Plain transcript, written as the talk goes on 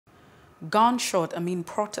Gunshot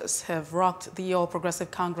protests have rocked the All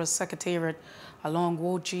Progressive Congress Secretariat along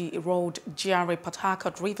Woji Road, GRA, Port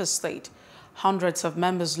Harcourt, Rivers State. Hundreds of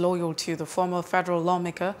members loyal to the former federal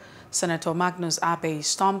lawmaker, Senator Magnus Abe,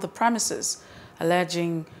 stormed the premises,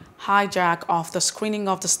 alleging hijack of the screening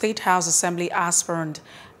of the State House Assembly aspirant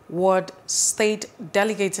Ward State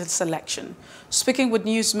Delegate selection. Speaking with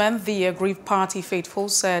newsmen, the aggrieved party faithful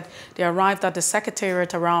said they arrived at the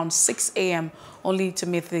Secretariat around 6 a.m. only to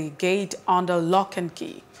meet the gate under lock and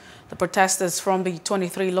key. The protesters from the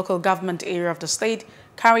 23 local government area of the state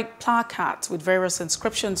carried placards with various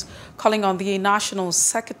inscriptions calling on the National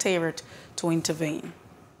Secretariat to intervene.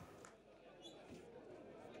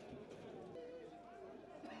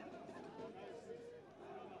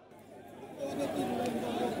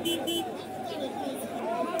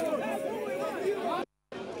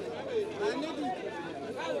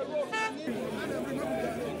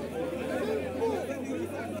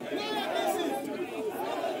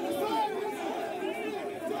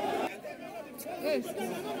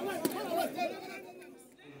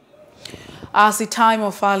 As the time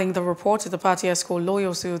of filing the report, the party has called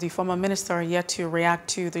loyal to the former minister yet to react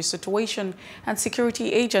to the situation, and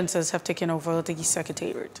security agencies have taken over the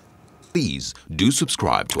Secretariat. Please do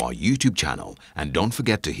subscribe to our YouTube channel and don't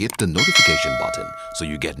forget to hit the notification button so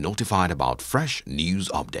you get notified about fresh news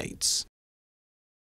updates.